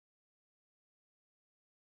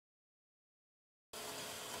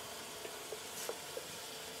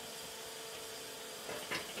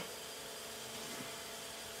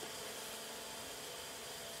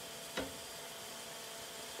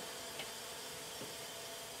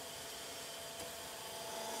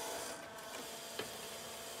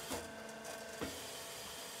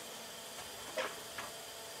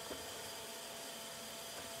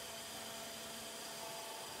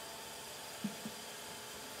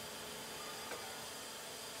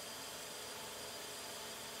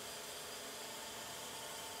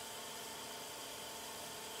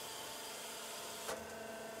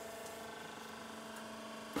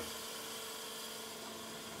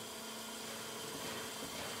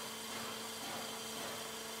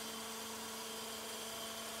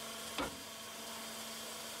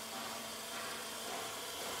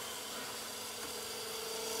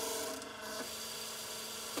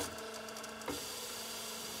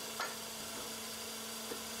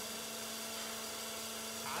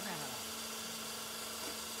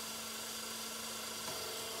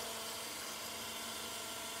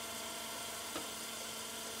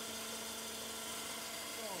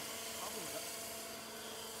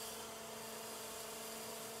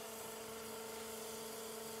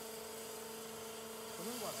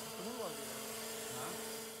不能忘记啊。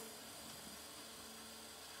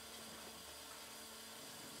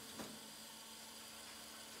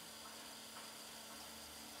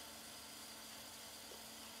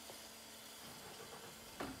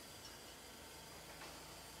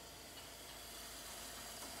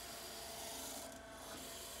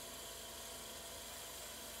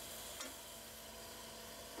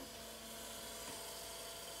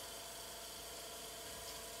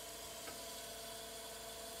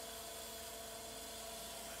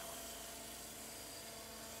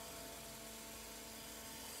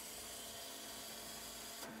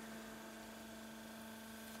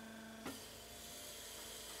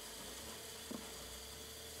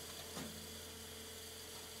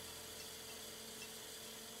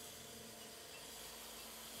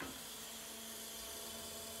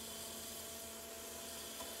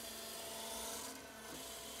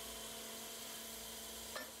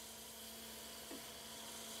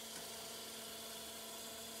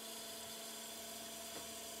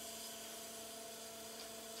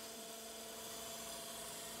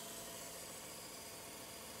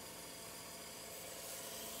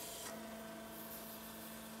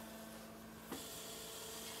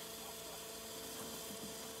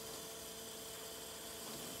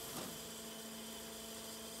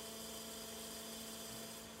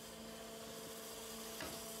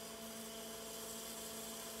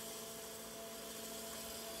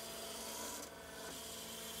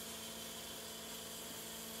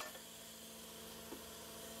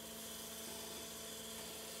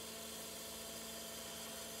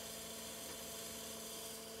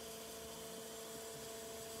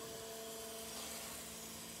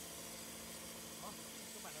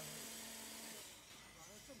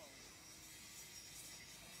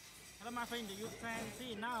Hello my friend, you can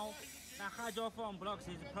see now the hydraform blocks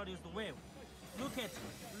is produced well. Look at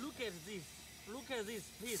this. Look at this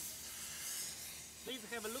piece. Please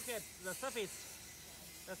have a look at the surface.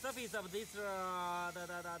 The surface of this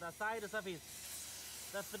the side surface.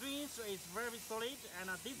 The strength is very solid and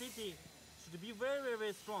density should be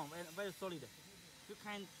very strong and very solid. You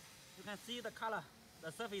can see the color,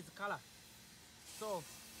 the surface color. So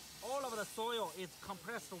all of the soil is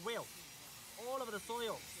compressed well. All of the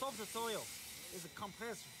soil, soft soil, is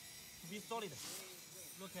compressed to be solid.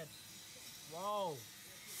 Look at, wow,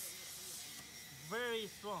 very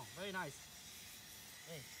strong, very nice.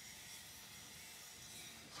 Hey.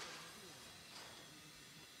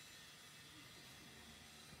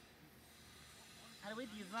 And we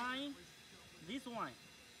design this one.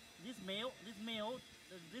 This male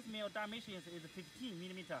dimensions is 15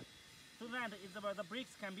 millimeter, so that the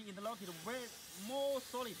bricks can be interlocked very more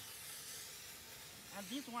solid. And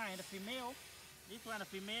this one, the female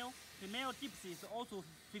tips is also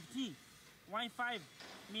 15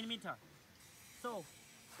 millimeter. So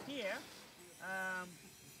here,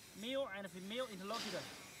 male and female interlocked,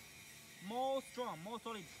 more strong, more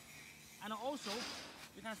solid. And also,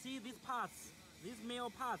 you can see these parts, these male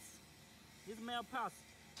parts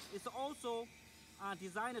is also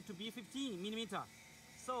designed to be 15 millimeter.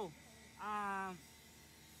 So,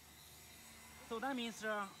 so that means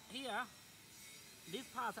here, this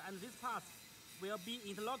part and this part will be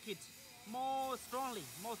interlocked more strongly.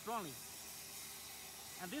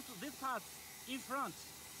 And this part in front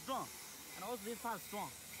strong, and also this part strong.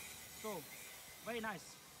 So very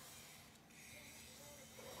nice.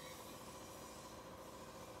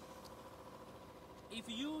 If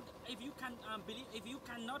you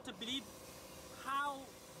cannot believe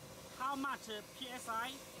how much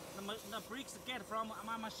psi the bricks get from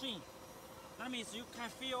my machine, that means you can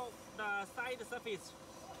feel the side surface.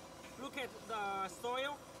 Look at the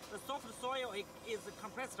soil. The soft soil is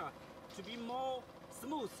compressed to be more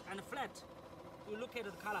smooth and flat. You look at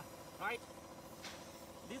the color, right?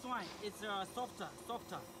 This one is softer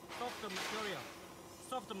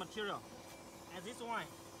material, and this one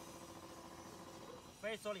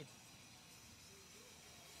very solid.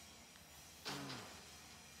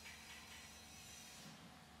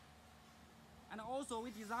 And also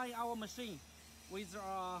we design our machine with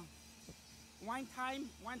one-time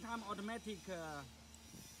automatic.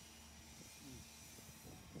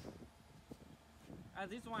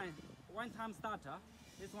 This one one-time starter.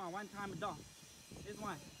 This one one-time down. This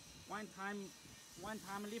one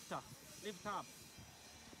one-time lift up.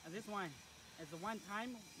 And this one is one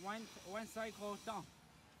cycle down.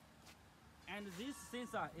 And this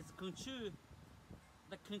sensor is control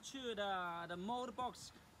the mold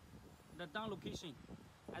box, the down location.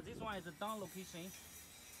 And this one is the down location.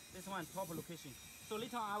 This one top location. So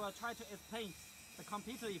later I will try to explain the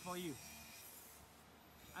completely for you.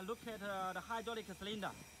 And look at the hydraulic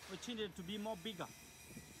cylinder. We change it to be more bigger.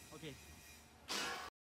 Okay.